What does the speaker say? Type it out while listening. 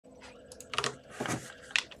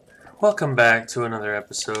Welcome back to another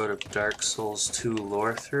episode of Dark Souls 2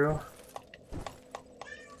 Lorethrough.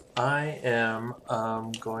 I am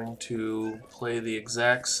going to play the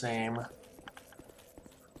exact same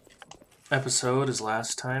episode as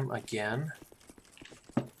last time again,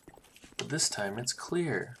 but this time it's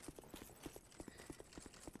clear.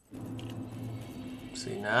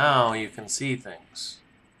 See, now you can see things.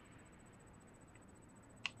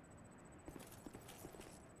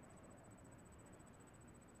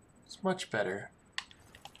 It's much better.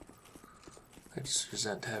 I just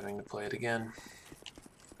resent having to play it again.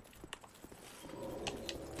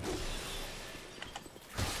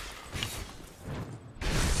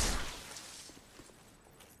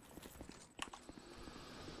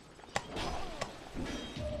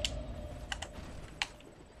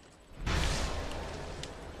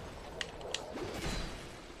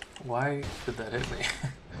 Why did that hit me?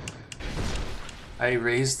 I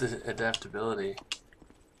raised the adaptability.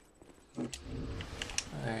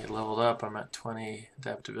 I leveled up, I'm at 20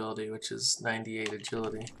 adaptability, which is 98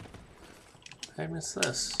 agility. I missed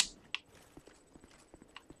this.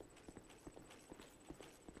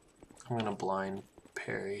 I'm gonna blind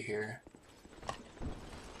parry here.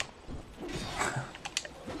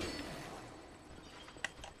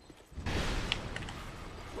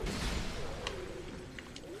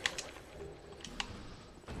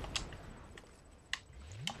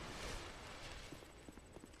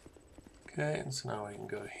 Okay, and so now we can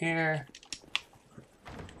go here.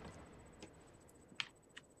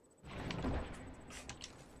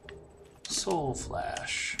 Soul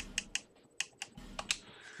Flash.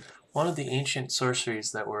 One of the ancient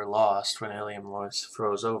sorceries that were lost when Ilium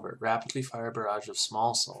froze over. Rapidly fire a barrage of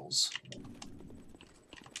small souls.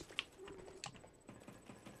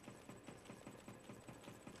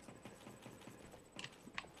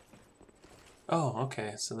 Oh,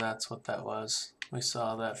 okay, so that's what that was. We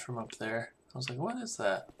saw that from up there. I was like, what is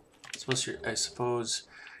that? I suppose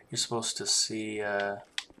you're supposed to see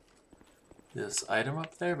this item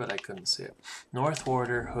up there, but I couldn't see it. North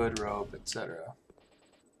Warder, Hood, Robe, etc.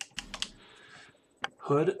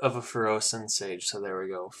 Hood of a Ferosan Sage. So there we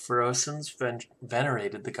go. Ferosans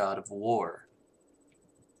venerated the god of war.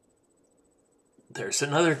 There's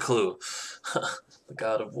another clue. The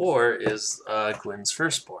god of war is Gwyn's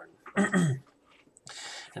firstborn.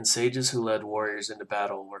 And sages who led warriors into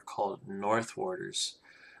battle were called North Warders.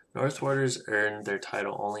 North Warders earned their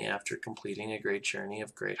title only after completing a great journey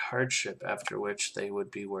of great hardship, after which they would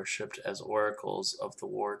be worshipped as oracles of the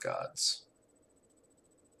war gods.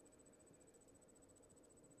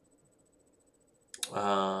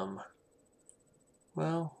 Well,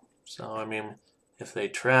 so I mean, if they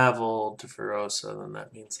traveled to Ferosa, then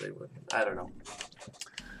that means they wouldn't. I don't know.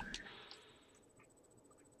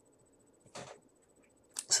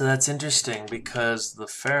 So that's interesting because the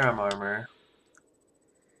Farum armor.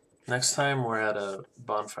 Next time we're at a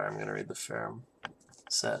bonfire, I'm going to read the Farum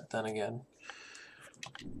set then again.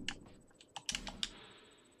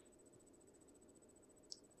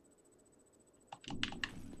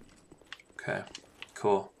 Okay,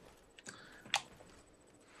 cool.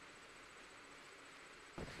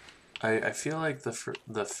 I feel like the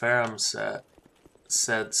Farum set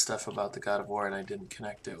said stuff about the God of War and I didn't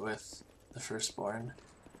connect it with the Firstborn.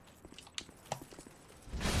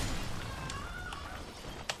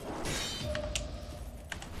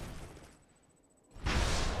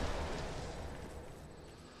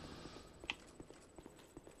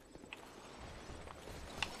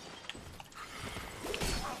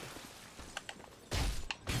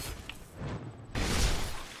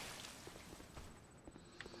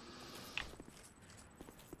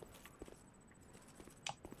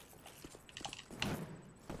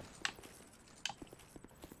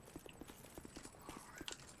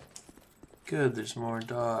 Good, there's more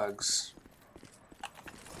dogs.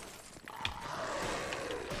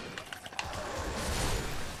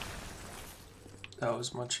 That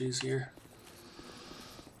was much easier.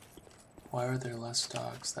 Why are there less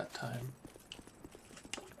dogs that time?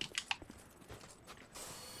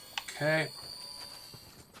 Okay.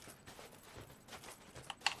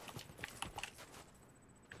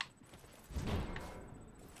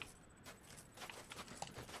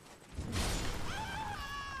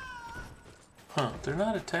 Huh, they're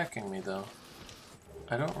not attacking me though.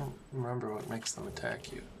 I don't remember what makes them attack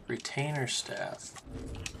you. Retainer staff.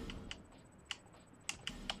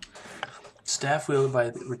 Staff wielded by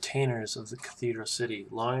the retainers of the cathedral city.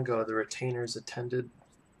 Long ago, the retainers attended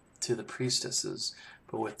to the priestesses,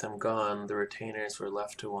 but with them gone, the retainers were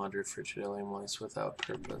left to wander frigid alien lives without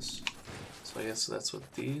purpose. So I guess that's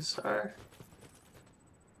what these are?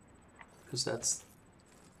 Because that's...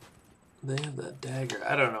 they have that dagger.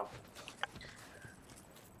 I don't know.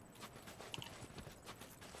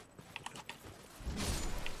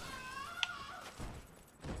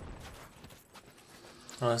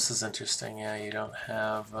 Oh, this is interesting. Yeah, you don't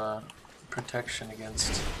have protection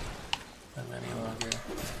against them any longer.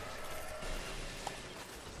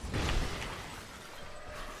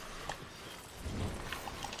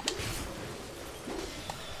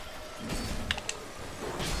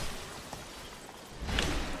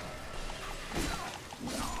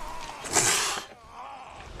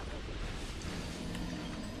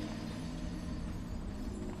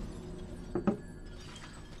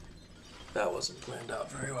 That wasn't planned out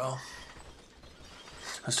very well.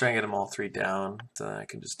 I was trying to get them all 3 down, then I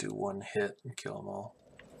can just do 1 hit and kill them all.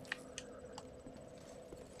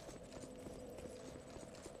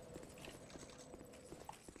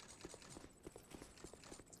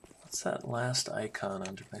 What's that last icon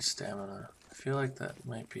under my stamina? I feel like that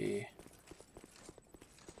might be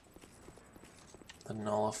the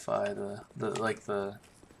nullify, the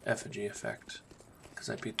effigy effect, because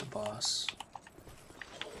I beat the boss.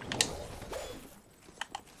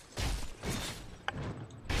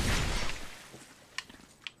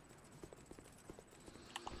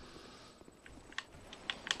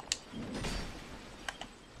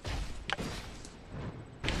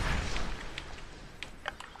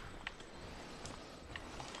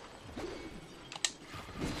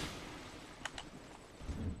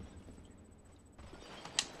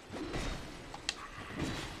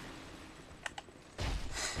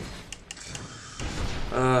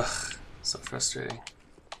 Ugh, so frustrating.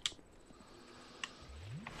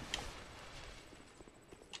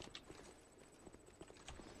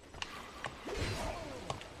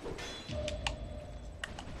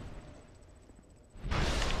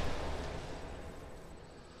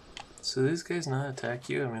 So these guys not attack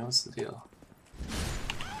you? I mean, what's the deal?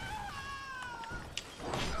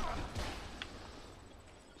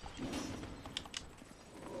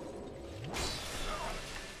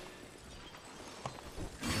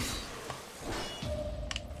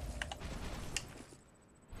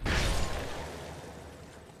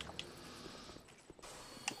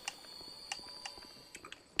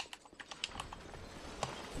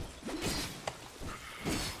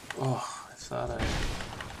 Oh, I thought I...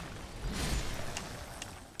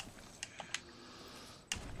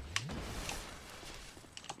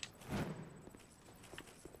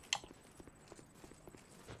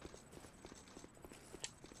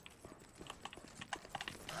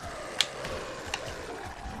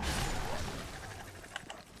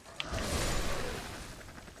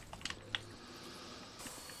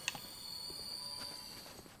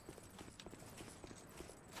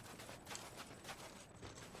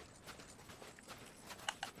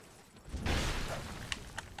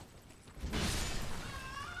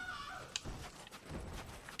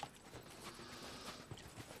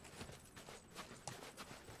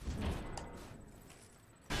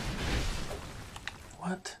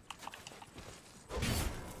 What?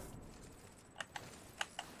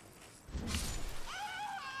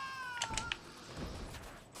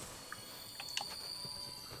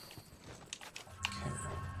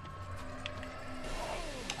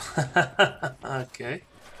 Okay,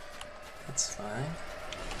 that's fine.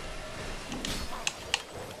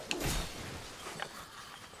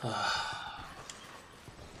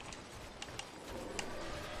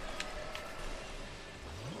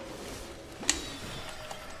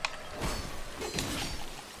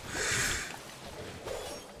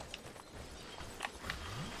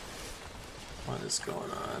 What is going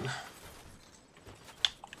on?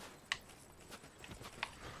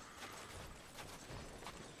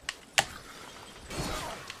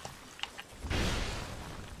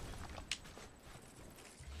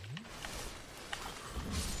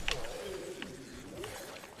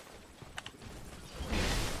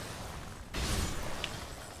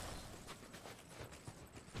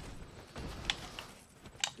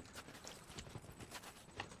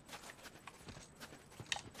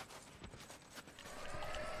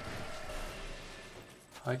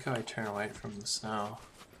 I like how I turn away from the snow.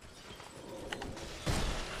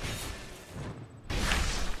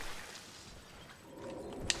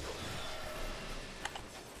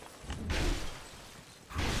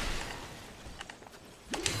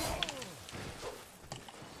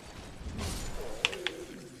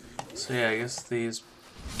 So yeah, I guess these,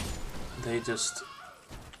 they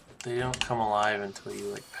don't come alive until you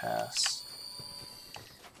like pass.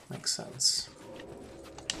 Makes sense.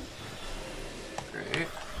 Great.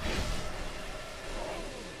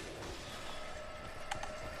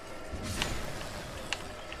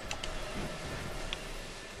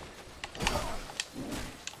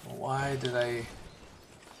 Why did I...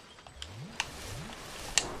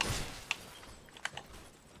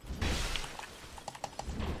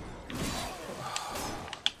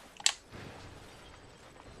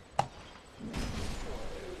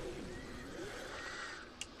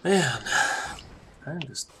 Man, I'm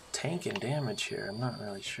just tanking damage here. I'm not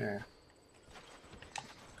really sure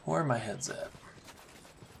where my head's at.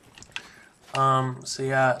 So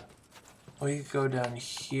yeah, we could go down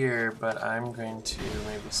here, but I'm going to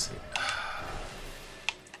maybe save.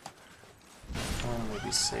 I'm gonna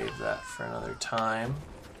maybe save that for another time.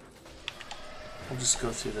 We'll just go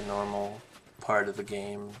through the normal part of the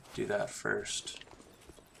game, do that first.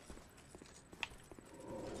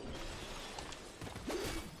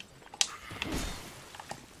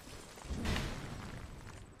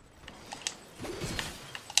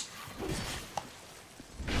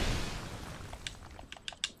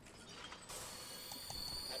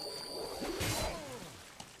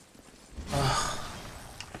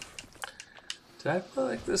 Did I play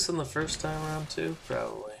like this in the first time around too?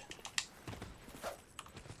 Probably.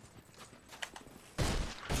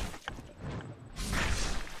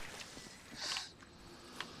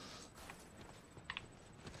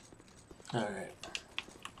 Alright.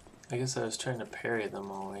 I guess I was trying to parry them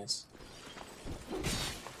always.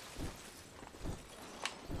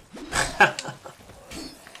 I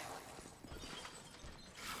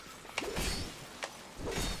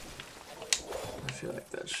feel like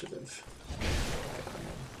that should have gotten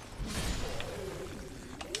him.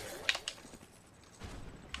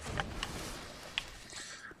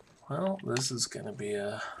 Well, this is gonna be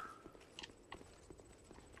a...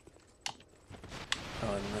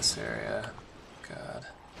 Oh, in this area. God.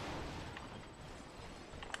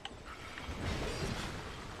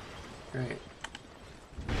 Great.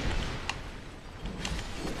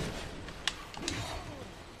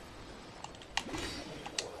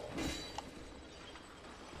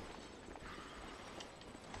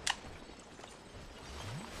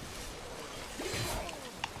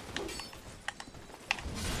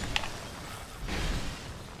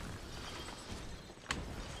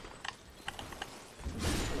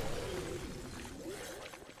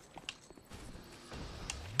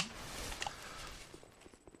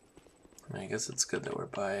 I guess it's good that we're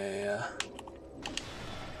by a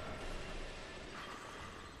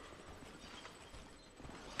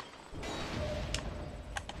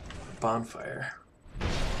bonfire.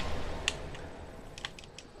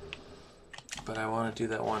 But I want to do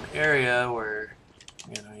that one area where,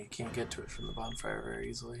 you know, you can't get to it from the bonfire very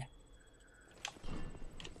easily.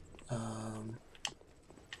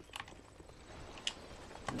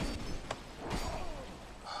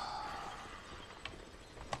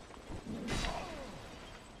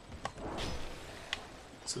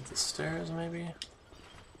 Is it the stairs, maybe?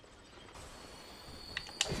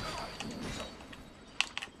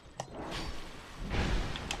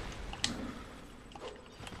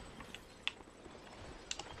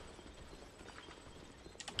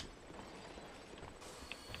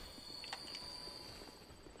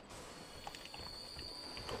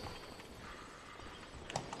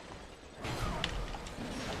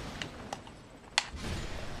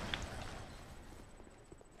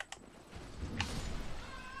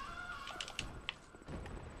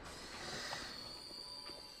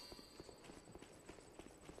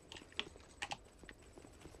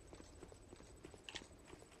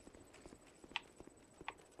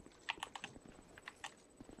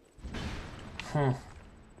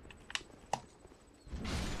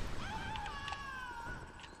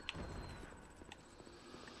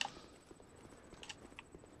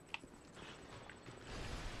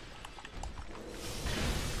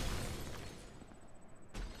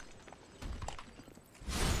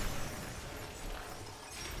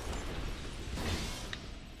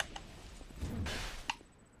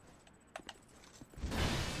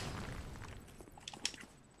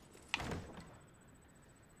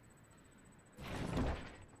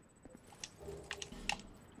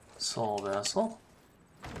 Soul Vessel.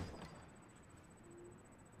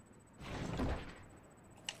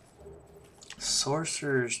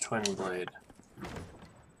 Sorcerer's Twin Blade.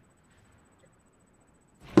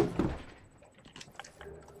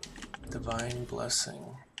 Divine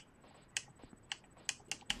Blessing.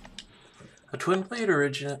 A twin blade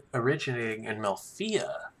originating in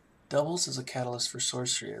Melphia doubles as a catalyst for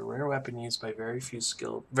sorcery, a rare weapon used by very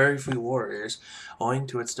few warriors, owing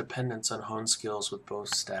to its dependence on honed skills with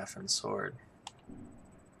both staff and sword.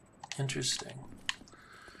 Interesting.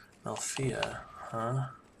 Melphia, huh?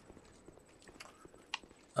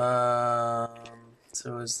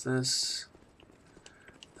 So is this...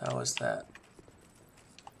 That was that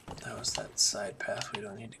side path we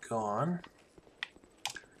don't need to go on.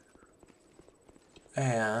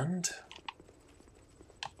 And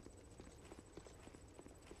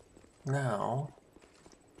now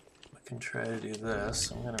we can try to do this.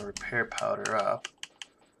 I'm going to repair powder up.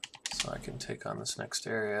 So So I can take on this next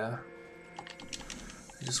area.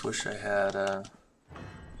 I just wish I had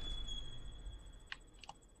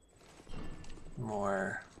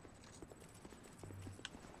more.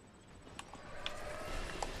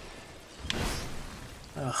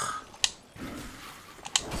 Ugh.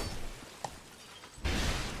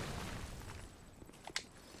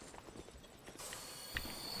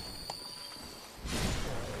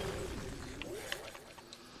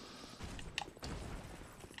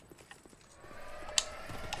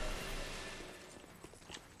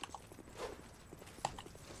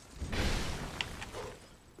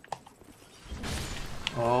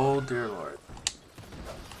 Oh dear Lord.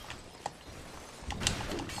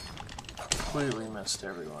 Completely missed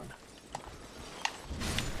everyone.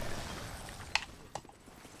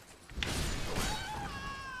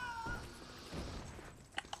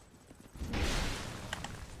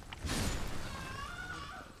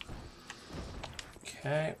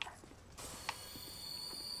 Okay.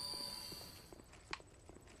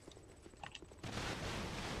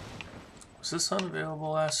 Was this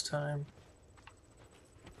unavailable last time?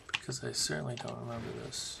 Because I certainly don't remember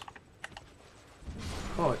this.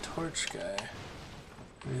 Oh, a torch guy.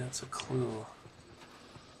 Maybe that's a clue.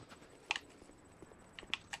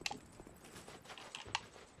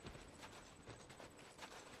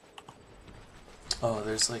 Oh,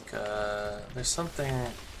 there's like there's something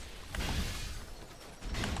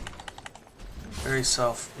very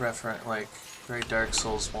self-referent, like very Dark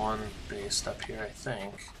Souls 1 based up here, I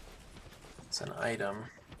think. It's an item.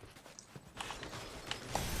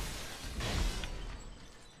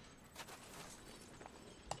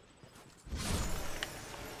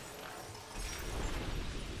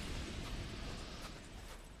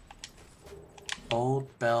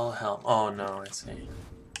 Old bell helm. Oh no, I see.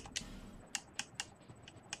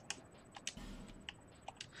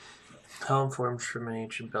 Helm formed from an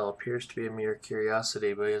ancient bell appears to be a mere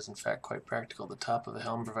curiosity, but is in fact quite practical. The top of the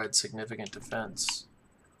helm provides significant defense.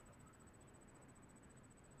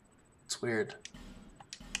 It's weird.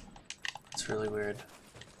 It's really weird.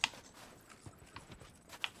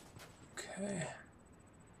 Okay.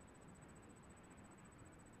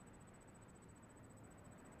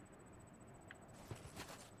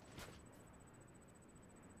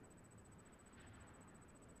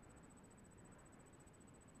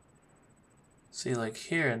 See, like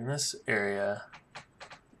here in this area,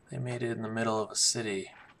 they made it in the middle of a city.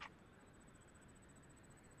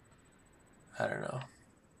 I don't know.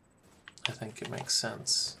 I think it makes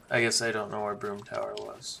sense. I guess I don't know where Broom Tower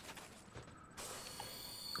was.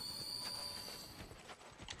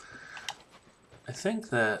 I think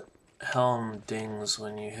that helm dings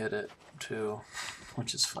when you hit it too,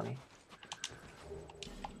 which is funny.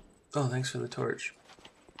 Oh, thanks for the torch.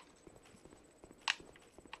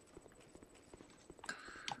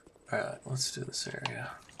 Alright, let's do this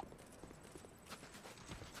area.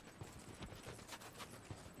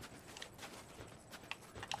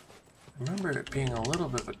 I remember it being a little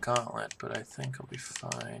bit of a gauntlet, but I think I'll be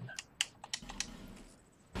fine.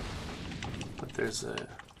 But there's a...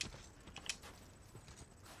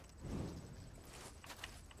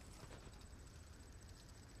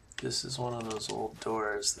 This is one of those old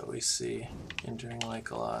doors that we see in During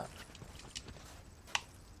Lake a lot.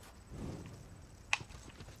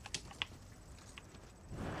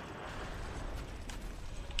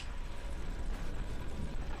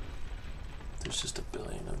 There's just a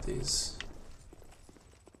billion of these.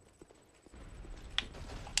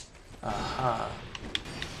 Aha.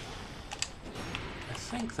 I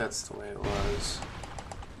think that's the way it was.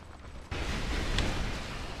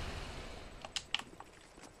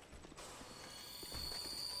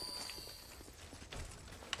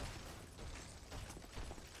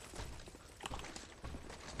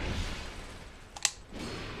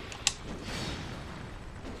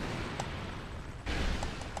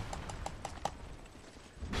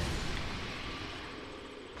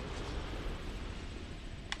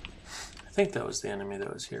 I think that was the enemy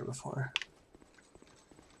that was here before.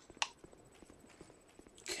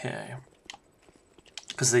 Okay.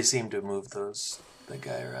 Because they seem to move the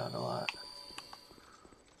guy around a lot.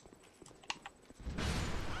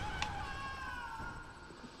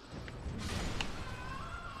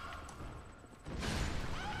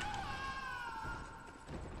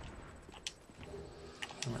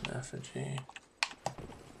 Human effigy.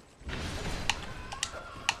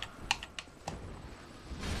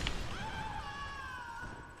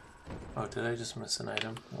 Oh, did I just miss an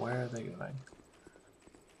item? Where are they going?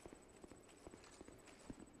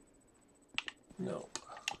 Nope.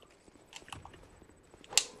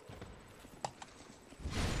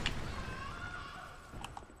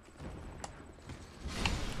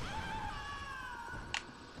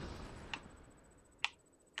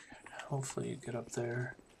 hopefully you get up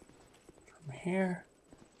there from here.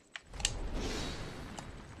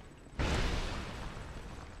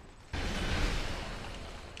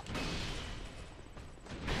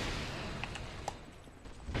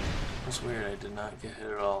 It's weird, I did not get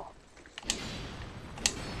hit at all.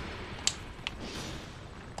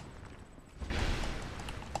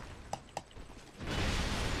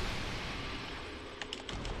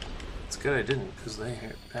 It's good I didn't, because they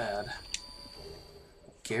hit bad.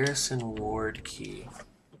 Garrison ward key.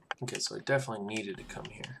 Okay, so I definitely needed to come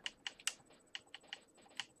here.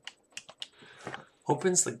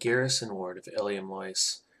 Opens the garrison ward of Eliam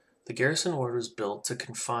Lois. The garrison ward was built to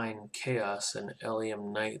confine chaos, and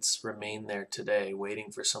Eliam knights remain there today,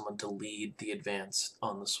 waiting for someone to lead the advance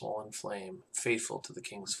on the swollen flame, faithful to the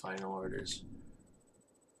king's final orders.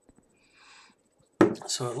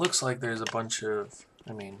 So it looks like there's a bunch of,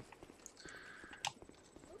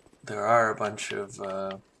 there are a bunch of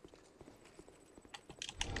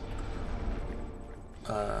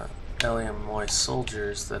Eliam Lois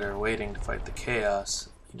soldiers that are waiting to fight the chaos.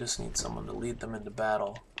 You just need someone to lead them into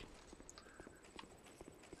battle.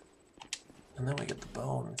 And then we get the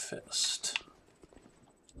bone fist.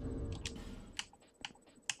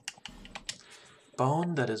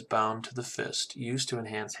 Bone that is bound to the fist, used to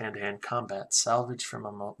enhance hand-to-hand combat, salvaged from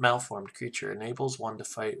a malformed creature, enables one to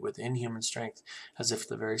fight with inhuman strength, as if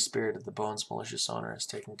the very spirit of the bone's malicious owner has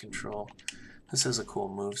taken control. This is a cool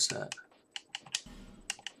moveset.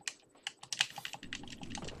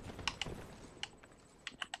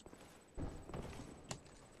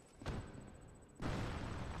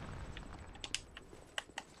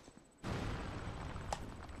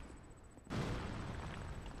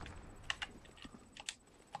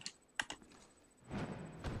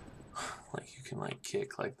 Like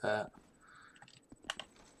kick like that.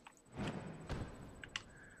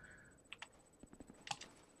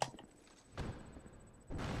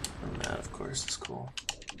 And that, of course, is cool.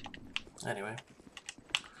 Anyway.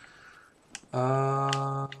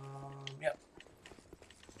 Yep.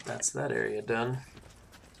 That's that area done.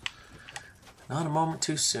 Not a moment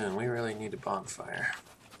too soon. We really need a bonfire.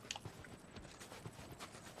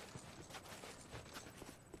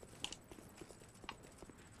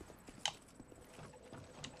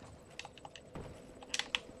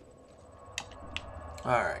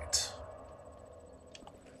 All right.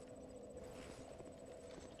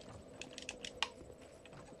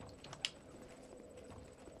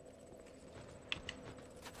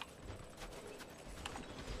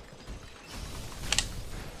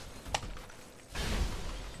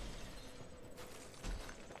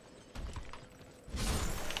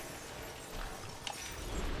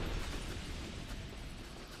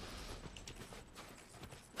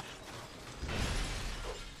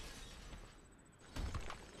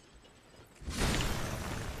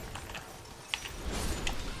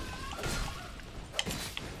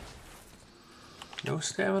 No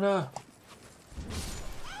stamina.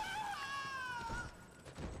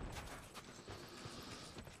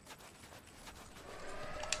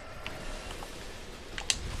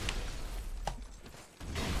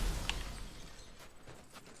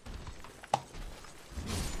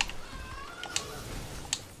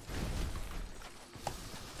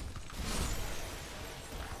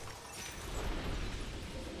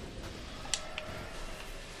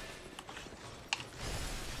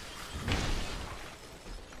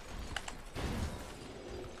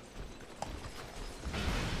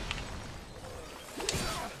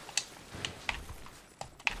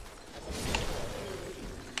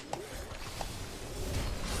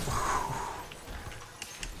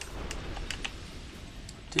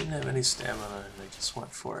 Didn't have any stamina and they just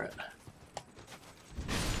went for it.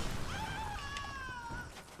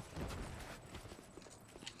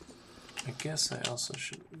 I guess I also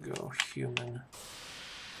should go human.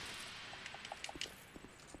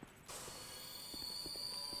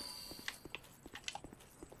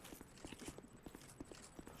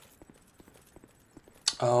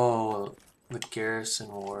 Oh, the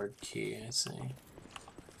garrison ward key, I see.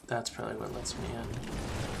 That's probably what lets me in.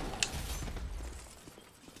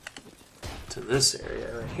 To this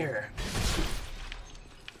area right here.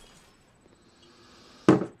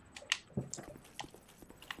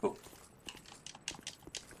 Oh.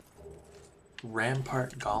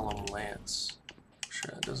 Rampart Golem Lance.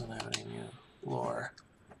 Sure, that doesn't have any new lore.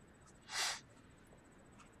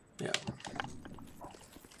 Yeah.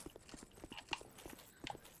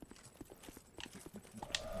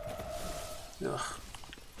 Ugh.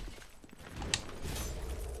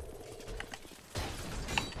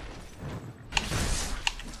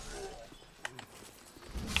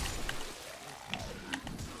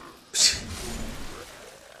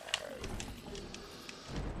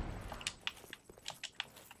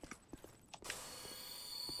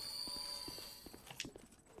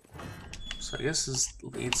 So I guess this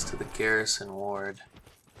leads to the garrison ward.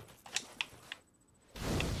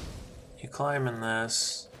 You climb in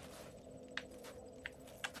this,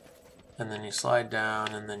 and then you slide down,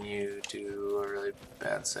 and then you do a really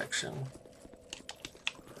bad section.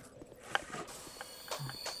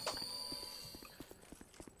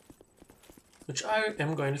 Which I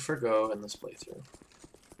am going to forgo in this playthrough.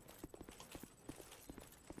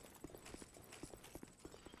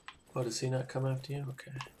 Oh, does he not come after you?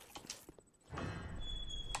 Okay.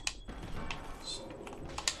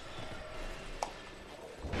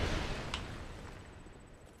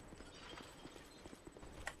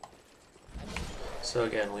 So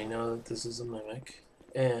again, we know that this is a mimic,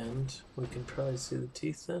 and we can probably see the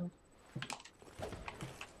teeth then.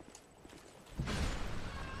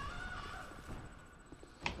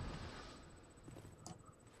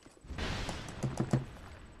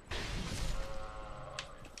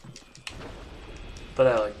 But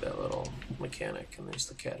I like that little mechanic, and there's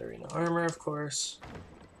the Katarina armor, of course.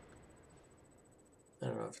 I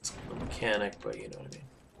don't know if it's a mechanic, but you know what I mean.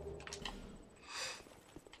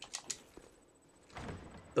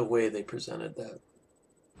 The way they presented that.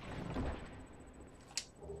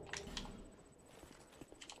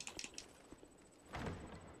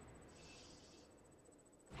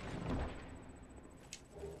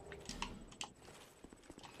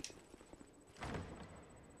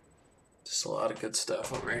 Just a lot of good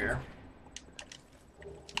stuff over here.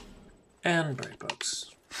 And bright bugs.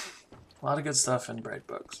 A lot of good stuff in bright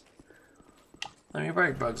bugs. I mean,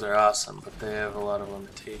 bright bugs are awesome, but they have a lot of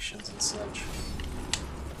limitations and such.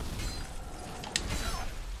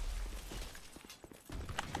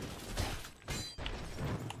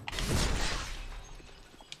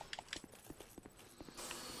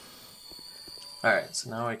 Alright, so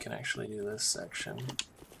now we can actually do this section. Look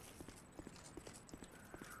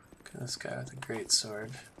at this guy with a great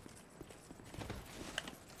sword.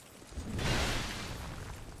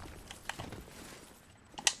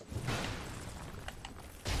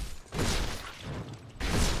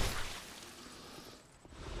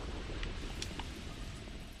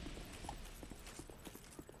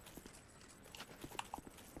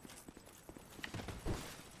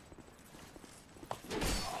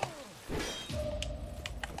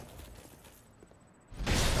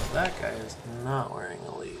 That guy is not wearing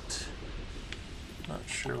elite. Not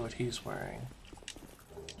sure what he's wearing.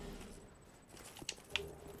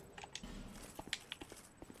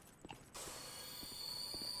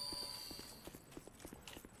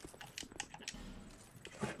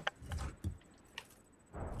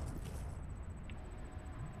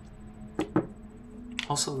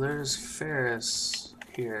 Also, there's Ferris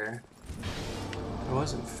here. There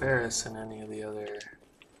wasn't Ferris in any of the other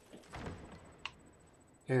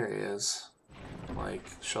areas,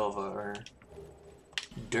 like Shulva or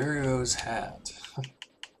Durgo's hat.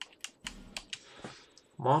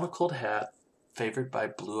 Monocled hat, favored by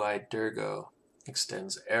blue-eyed Durgo,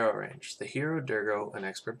 extends arrow range. The hero Durgo, an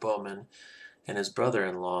expert bowman, and his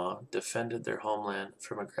brother-in-law defended their homeland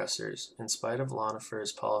from aggressors. In spite of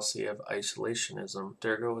Lorethrough's policy of isolationism,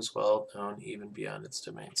 Durgo was well known even beyond its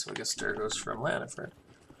domain. So I guess Durgo's from Lorethrough.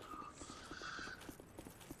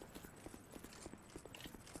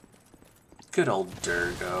 Good old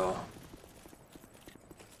Durgo.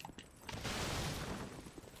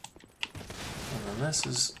 And then this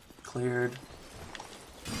is cleared.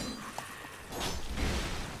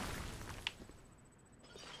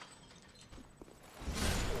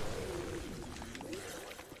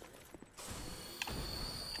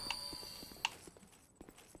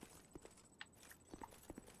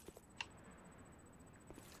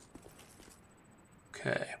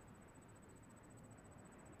 Okay.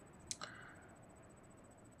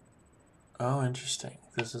 Oh, interesting.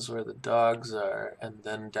 This is where the dogs are, and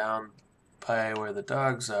then down by where the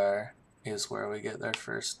dogs are is where we get their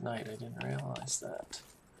first night. I didn't realize that.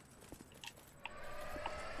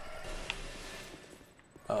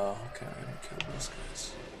 Oh, okay, I'm gonna kill those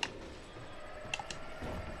guys.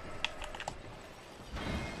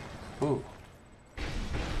 Ooh.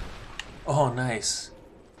 Oh, nice.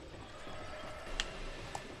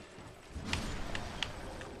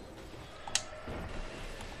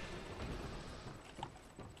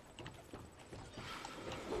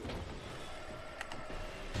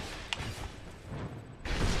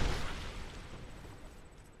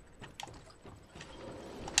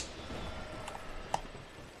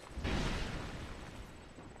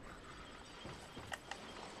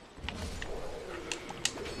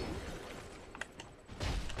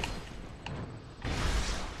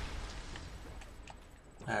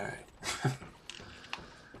 Alright.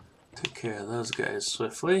 Took care of those guys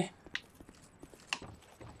swiftly.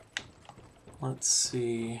 Let's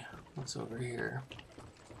see what's over here.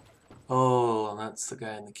 Oh, that's the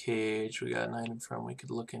guy in the cage we got an item from. We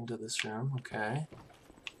could look into this room. Okay.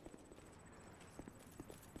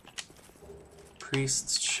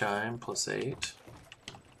 Priest's Chime +8.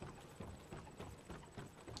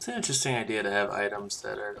 It's an interesting idea to have items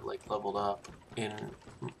that are like leveled up in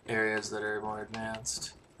areas that are more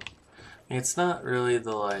advanced. I mean, it's not really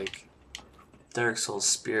the like Dark Souls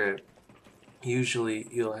spirit. Usually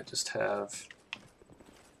you'll just have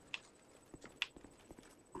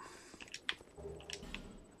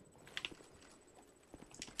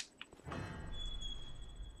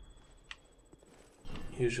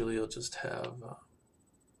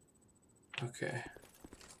okay.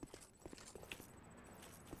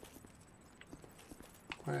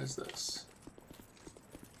 Where is this?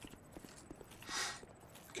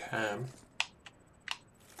 Okay.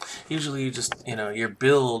 Usually you just, you know, your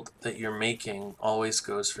build that you're making always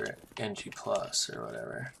goes for NG plus or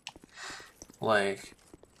whatever. Like,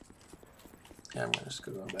 yeah, I'm gonna just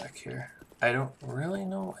go back here. I don't really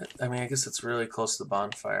know. I mean, I guess it's really close to the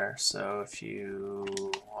bonfire, so if you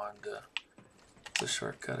want to, it's a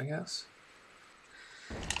shortcut, I guess.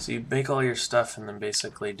 So you make all your stuff and then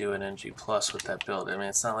basically do an NG plus with that build. I mean,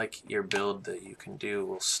 it's not like your build that you can do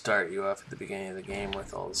will start you off at the beginning of the game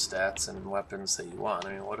with all the stats and weapons that you want.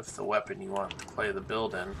 I mean, what if the weapon you want to play the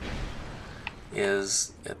build in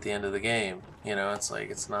is at the end of the game? You know, it's like,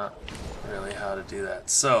 it's not really how to do that.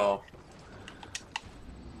 So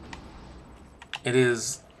it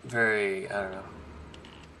is very, I don't know.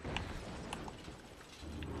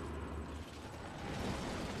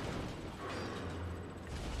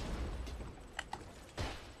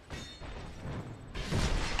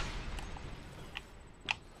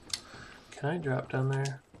 Can I drop down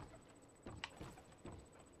there?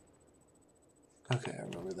 Okay, I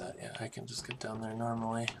remember that. Yeah, I can just get down there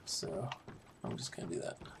normally, so I'm just gonna do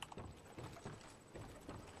that.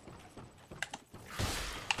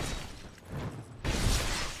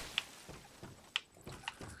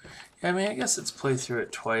 Yeah, I mean, I guess it's play through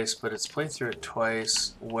it twice, but it's play through it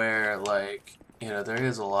twice where, like, you know, there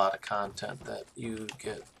is a lot of content that you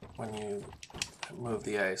get when you move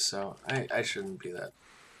the ice, so I shouldn't be that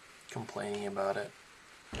complaining about it.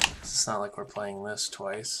 It's not like we're playing this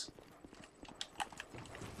twice.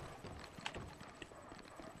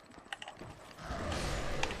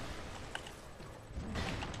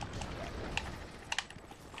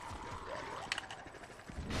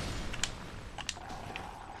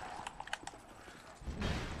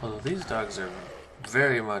 Although these dogs are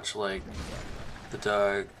very much like the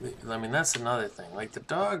dog. I mean, that's another thing. Like, the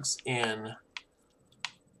dogs in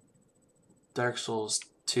Dark Souls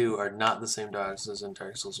 2 are not the same dogs as in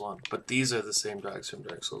Dark Souls 1, but these are the same dogs from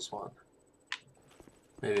Dark Souls 1.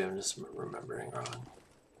 Maybe I'm just remembering wrong.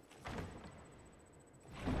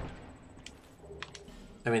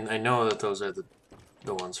 I mean, I know that those are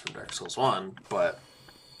the ones from Dark Souls 1, but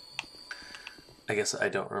I guess I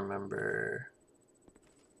don't remember.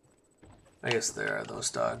 I guess there are those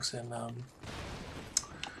dogs in,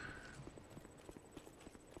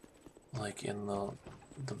 like in the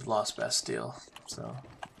Lost Bastille, so.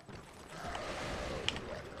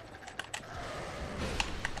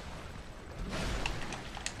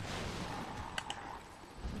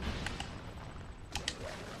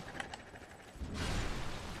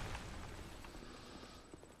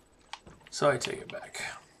 So I take it back.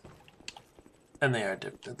 And they are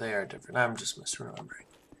different. I'm just misremembering.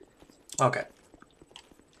 Okay.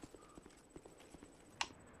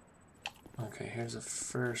 Okay, here's a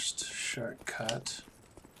first shortcut.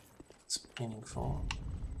 It's meaningful.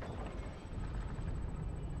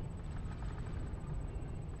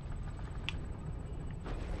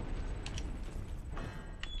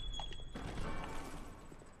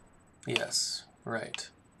 Yes, right.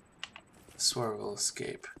 Swore will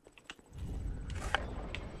escape.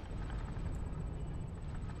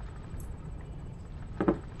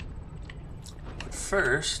 But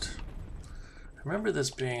first, I remember this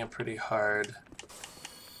being a pretty hard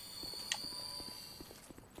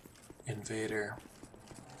invader,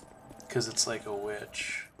 because it's like a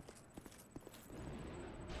witch.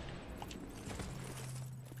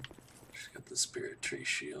 She's got the spirit tree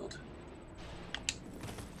shield.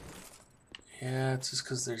 Yeah, it's just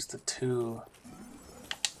because there's the two.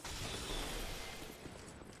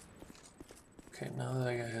 Okay, now that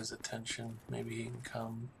I got his attention, maybe he can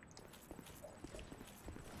come.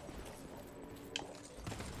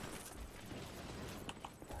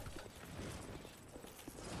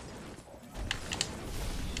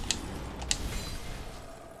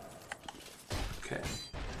 Okay.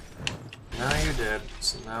 Now you're dead,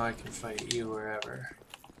 so now I can fight you wherever.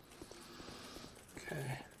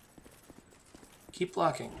 Keep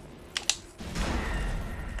blocking.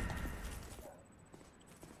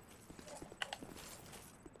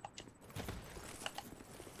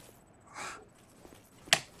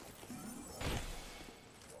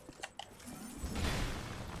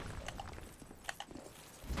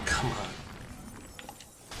 Come on.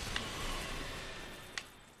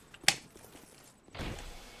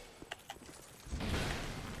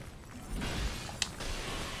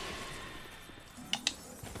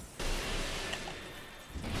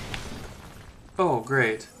 Oh,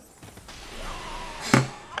 great.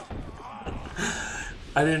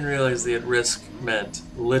 I didn't realize the at risk meant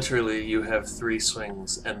literally you have 3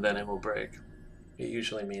 swings and then it will break. It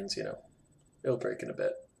usually means, you know, it'll break in a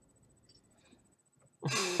bit.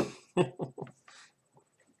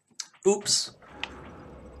 Oops.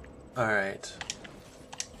 Alright.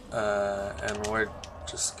 And we're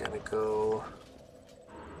just gonna go...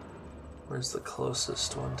 Where's the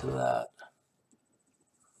closest one to that?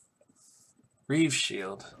 Reeve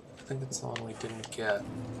Shield. I think it's the one we didn't get.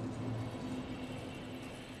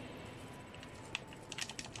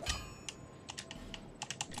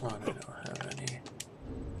 Oh, and I don't have any.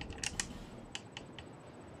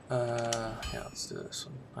 Yeah, let's do this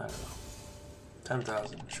one. I don't know.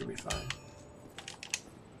 10,000 should be fine.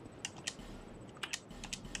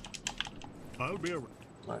 I'll be around.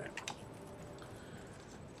 Alright.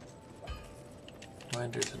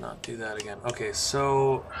 Reminder to not do that again. Okay,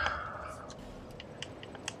 so...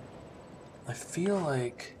 I feel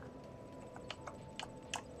like...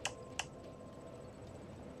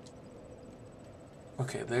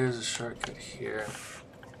 Okay, there's a shortcut here.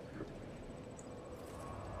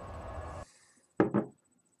 I'm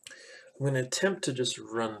going to attempt to just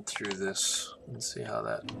run through this and see how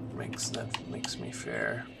that makes me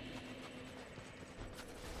fair.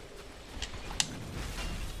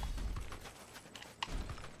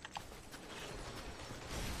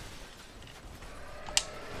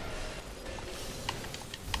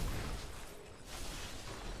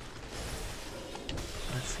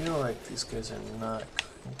 I feel like these guys are not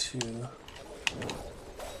going to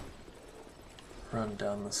run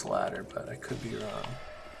down this ladder, but I could be wrong.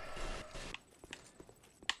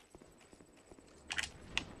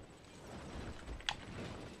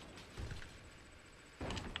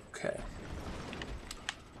 Okay.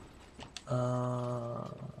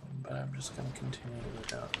 But I'm just going to continue to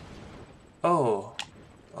go down. Oh!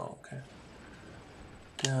 Oh, okay.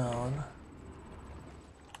 Down.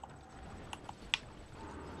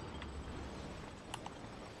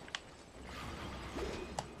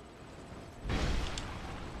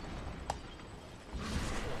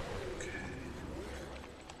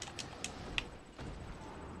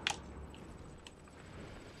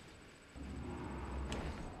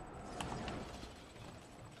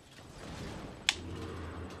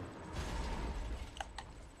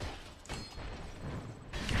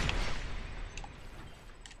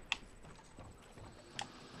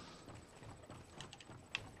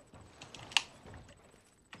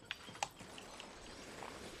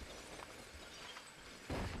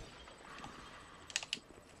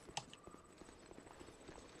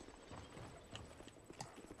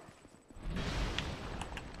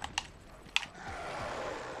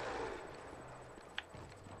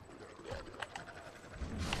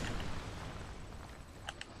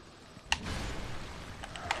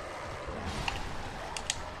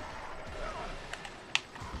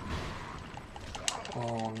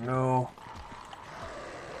 Oh no.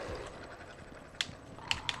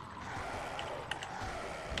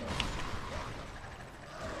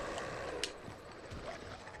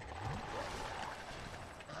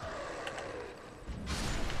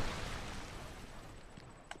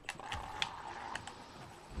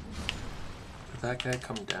 Did that guy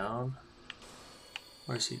come down?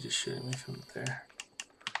 Or is he just shooting me from there?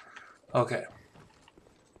 Okay.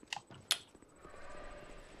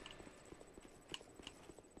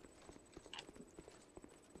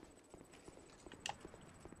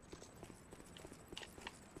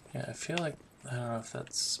 Yeah, I feel like, I don't know if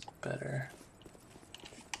that's better.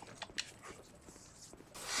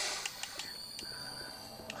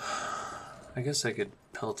 I guess I could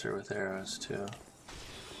pelt her with arrows too.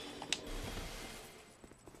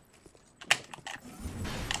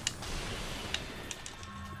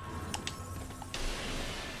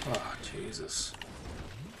 Oh, Jesus.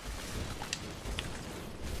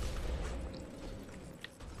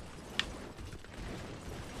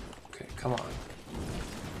 Okay, come on.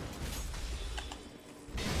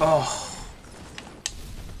 Oh.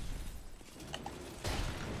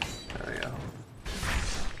 There we go.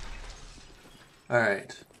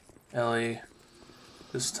 Alright. Ellie,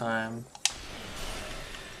 this time.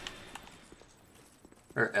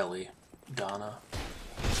 Or Ellie. Donna.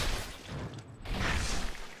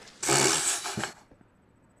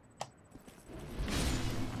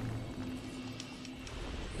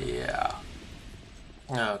 Yeah.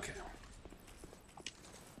 Okay.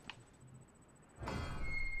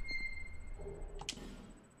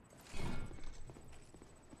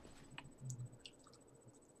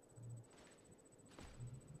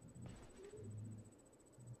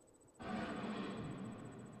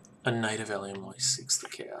 A knight of Eliamoi seeks the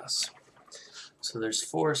chaos. So there's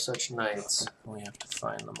 4 such knights, and we have to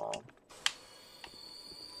find them all.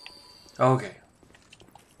 Okay.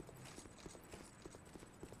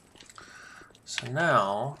 So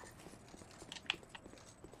now...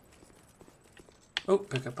 Oh,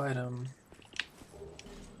 pick up item.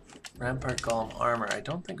 Rampart Golem armor. I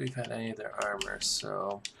don't think we've had any of their armor,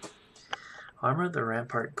 so... Armor of the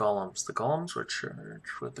Rampart Golems. The golems were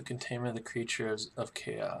charged with the containment of the creatures of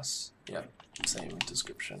chaos. Yep, same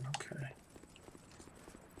description. Okay.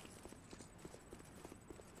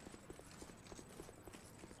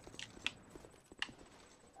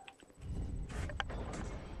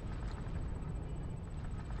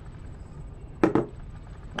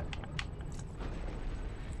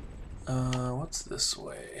 What's this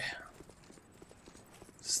way?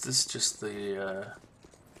 Is this just the,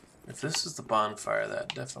 if this is the bonfire,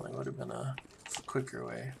 that definitely would have been a quicker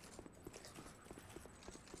way.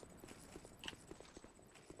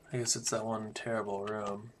 I guess it's that one terrible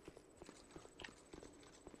room.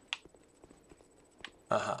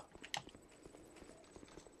 Aha.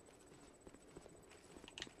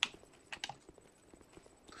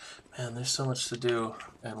 Man, there's so much to do,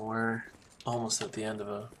 and we're almost at the end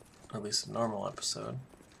of at least a normal episode.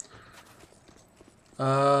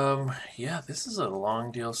 Yeah, this is a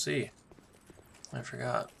long DLC. I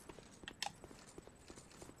forgot.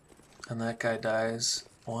 And that guy dies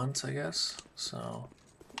once, I guess, so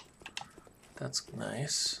that's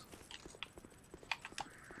nice.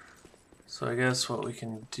 So I guess what we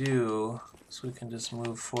can do is we can just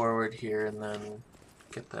move forward here and then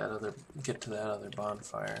get to that other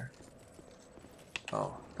bonfire.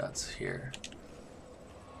 Oh, that's here.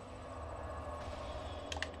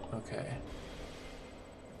 Okay.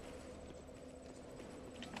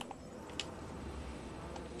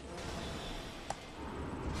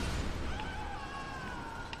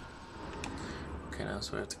 Okay, now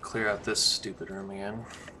so we have to clear out this stupid room again.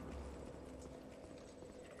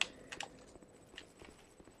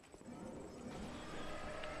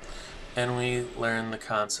 And we learn the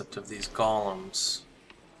concept of these golems.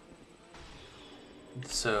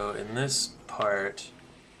 So in this part,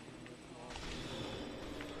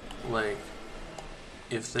 like,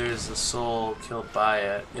 if there's a soul killed by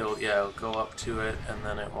it, it'll go up to it, and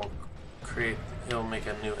then it'll make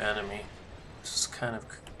a new enemy. Just kind of,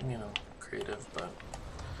 you know, creative, but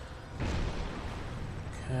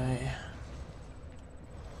okay.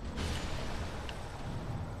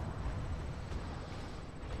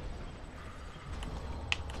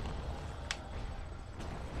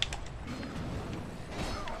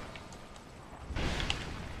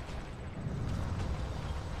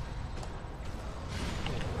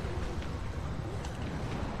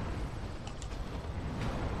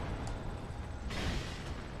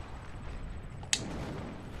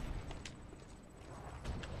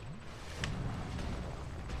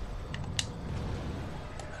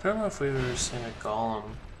 I don't know if we've ever seen a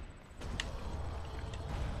golem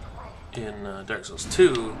in Dark Souls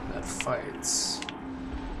 2 that fights.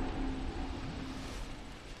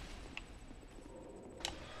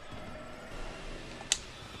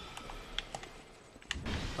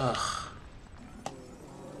 Ugh.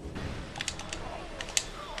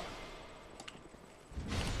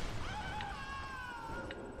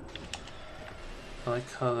 I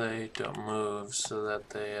like how they don't move so that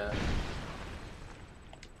they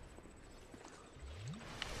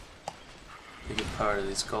get power to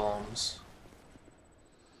these golems.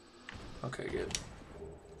 Okay, good.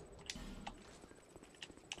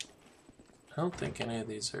 I don't think any of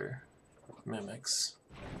these are mimics.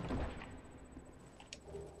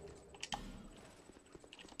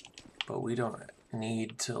 But we don't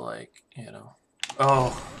need to, like, you know.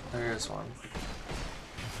 Oh, there is one.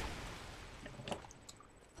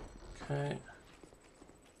 Okay.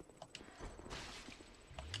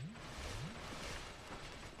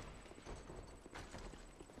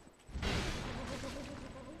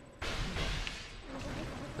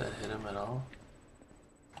 That hit him at all?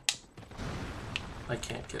 I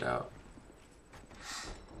can't get out.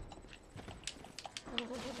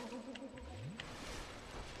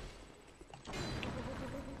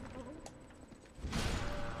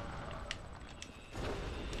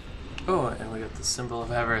 Oh, and we got the symbol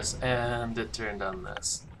of avarice, and it turned on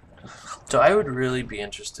this. So I would really be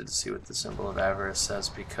interested to see what the symbol of avarice says,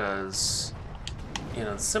 because, you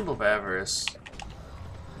know, the symbol of avarice...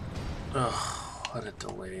 Oh, what a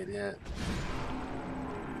delayed hit.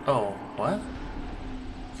 Oh, what?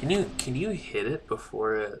 Can you hit it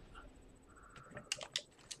before it...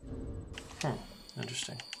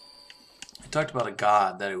 Interesting. It talked about a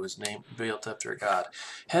god, that it was built after a god.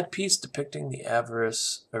 Headpiece depicting the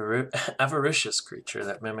avaricious creature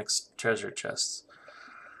that mimics treasure chests.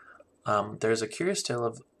 There's a curious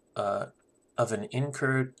tale of an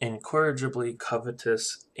incorrigibly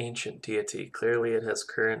covetous ancient deity. Clearly it has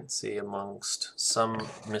currency amongst some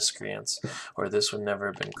miscreants, or this would never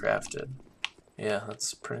have been crafted. Yeah,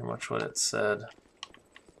 that's pretty much what it said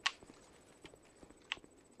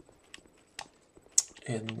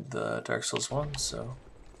in the Dark Souls 1, so...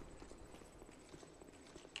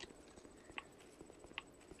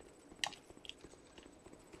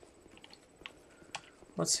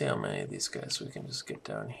 Let's see how many of these guys we can just get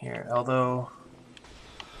down here. Although,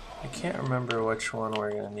 I can't remember which one we're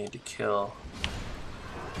going to need to kill.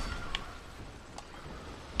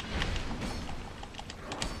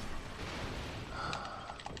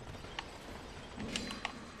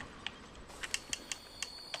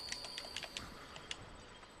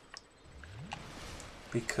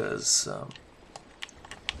 Because,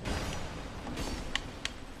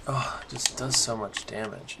 oh, it just does so much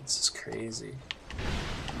damage. It's just crazy.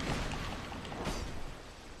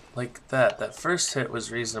 Like that first hit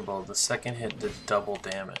was reasonable. The second hit did double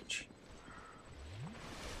damage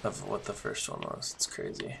of what the first one was. It's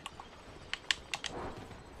crazy.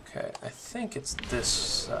 Okay, I think it's this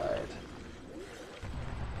side.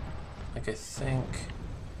 Like, I think...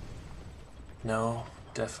 No,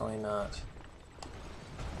 definitely not.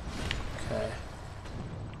 Okay.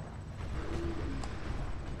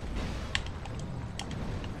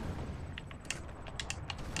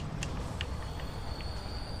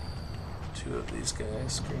 Two of these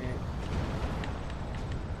guys, great.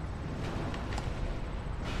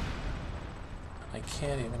 I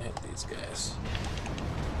can't even hit these guys.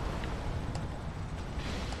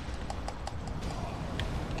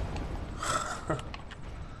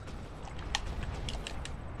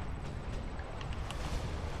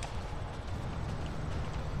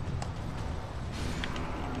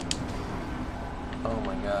 Oh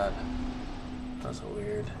my god. That was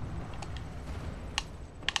weird.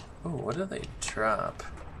 Ooh, what do they drop?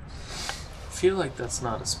 I feel like that's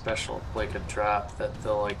not a special, like a drop that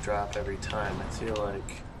they'll like drop every time. I feel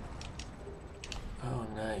like... Oh,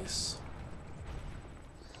 nice.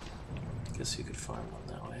 Guess you could farm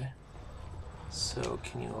them that way. So,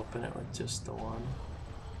 can you open it with just the one?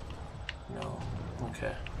 No.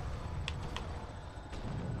 Okay.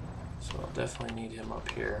 So I'll definitely need him up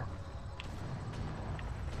here.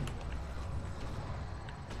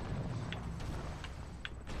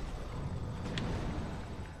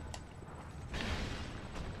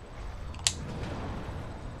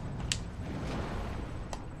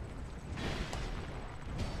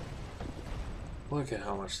 Look at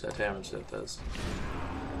how much that damage that does.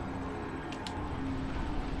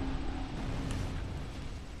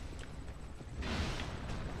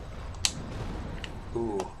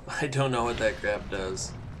 Ooh, I don't know what that grab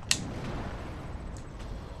does.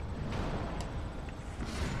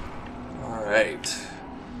 Alright.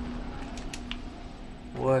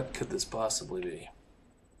 What could this possibly be?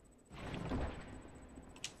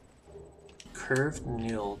 Curved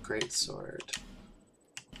Nil Greatsword.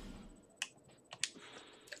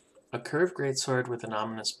 A curved greatsword with an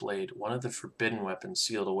ominous blade, one of the forbidden weapons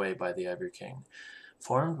sealed away by the Ivory King.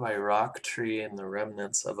 Formed by rock, tree, and the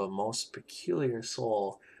remnants of a most peculiar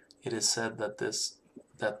soul, it is said that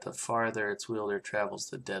the farther its wielder travels,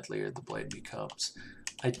 the deadlier the blade becomes.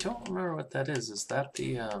 I don't remember what that is. Is that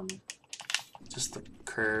the, just the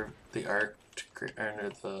curve, the arc, or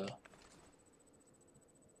the...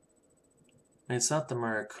 I mean, it's not the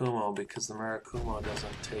Murakumo, because the Murakumo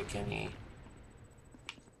doesn't take any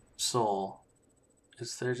soul.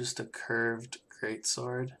 Is there just a curved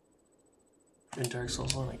greatsword in Dark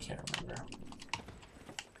Souls 1? I can't remember.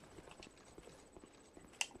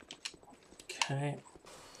 Okay,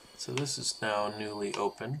 so this is now newly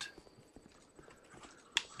opened.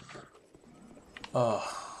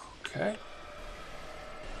 Oh, okay.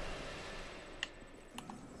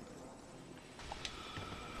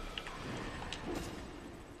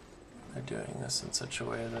 They're doing this in such a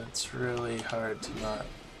way that it's really hard to not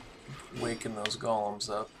waking those golems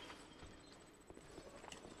up.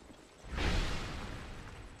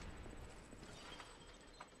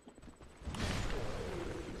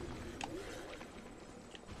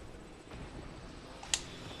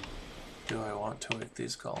 Do I want to wake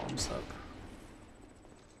these golems up?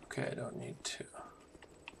 Okay, I don't need to.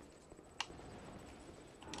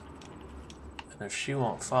 And if she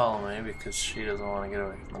won't follow me because she doesn't want to get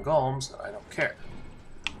away from the golems, I don't care.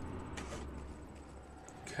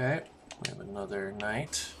 Okay, we have another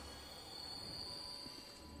knight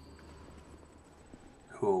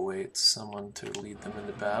who awaits someone to lead them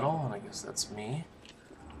into battle, and I guess that's me.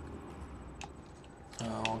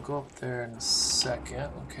 I'll go up there in a second.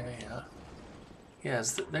 Okay, yeah.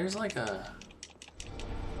 Yes, there's like a...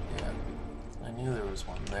 Yeah, I knew there was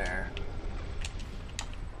one there.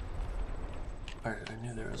 Or I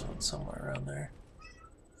knew there was one somewhere around there.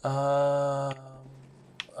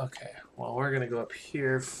 Okay, well we're gonna go up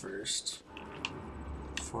here first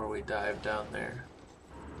before we dive down there.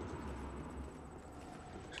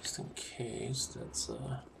 Just in case that's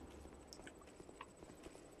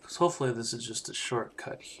because hopefully this is just a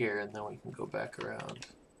shortcut here and then we can go back around.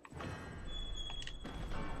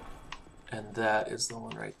 And that is the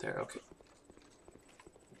one right there. Okay.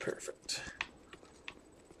 Perfect.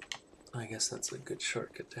 I guess that's a good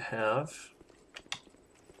shortcut to have.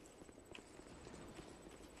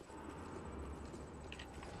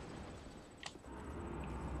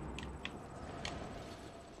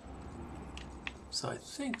 So I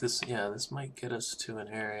think this, yeah, this might get us to an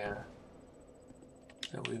area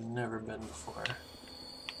that we've never been before.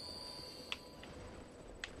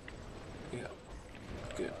 Yeah,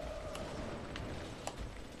 good.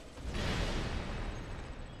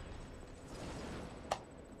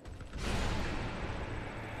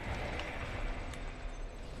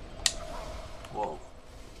 Whoa.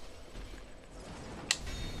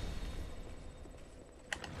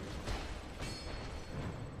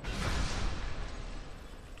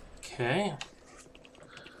 Okay.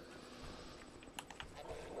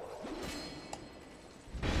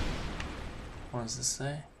 What does this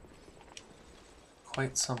say?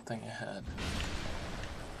 Quite something ahead.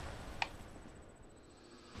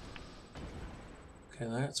 Okay,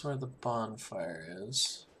 that's where the bonfire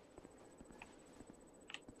is.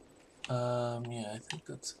 Yeah, I think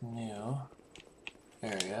that's a new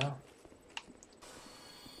area.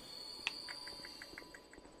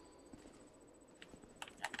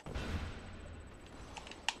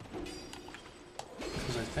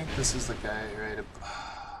 Because I think this is the guy right up.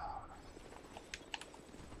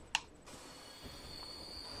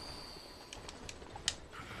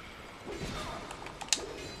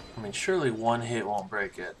 I mean, surely one hit won't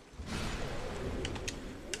break it.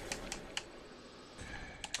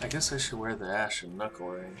 I guess I should wear the ashen knuckle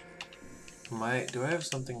ring. Do I have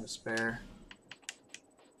something to spare?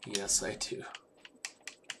 Yes, I do.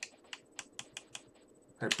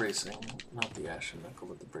 Or bracing, not the ashen knuckle,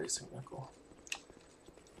 but the bracing knuckle.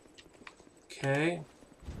 Okay.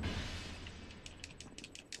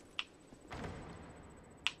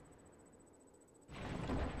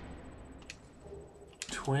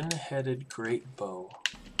 Twin-headed great bow.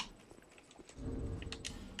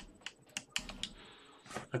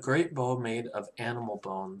 A great bow made of animal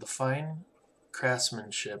bone. The fine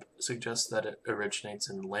craftsmanship suggests that it originates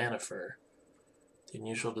in Lanifer. The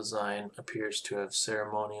unusual design appears to have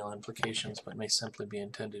ceremonial implications, but may simply be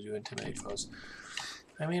intended to intimidate foes.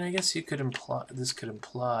 I mean, I guess you could imply this could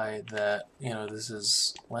imply that, you know, this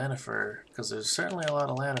is Lanifer, because there's certainly a lot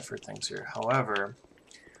of Lanifer things here. However,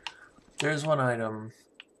 there's one item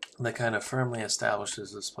that kind of firmly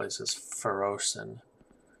establishes this place as Ferocin.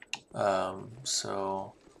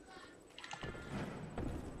 So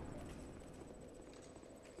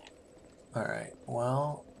alright,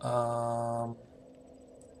 well,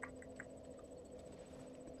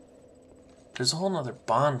 there's a whole nother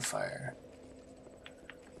bonfire.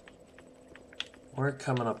 We're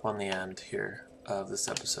coming up on the end here of this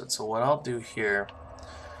episode. So what I'll do here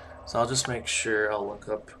is I'll just make sure I'll look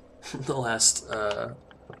up the last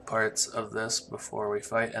parts of this before we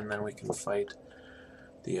fight, and then we can fight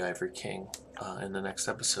the Ivory King in the next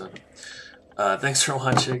episode. Thanks for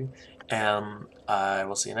watching, and I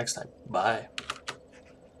will see you next time. Bye.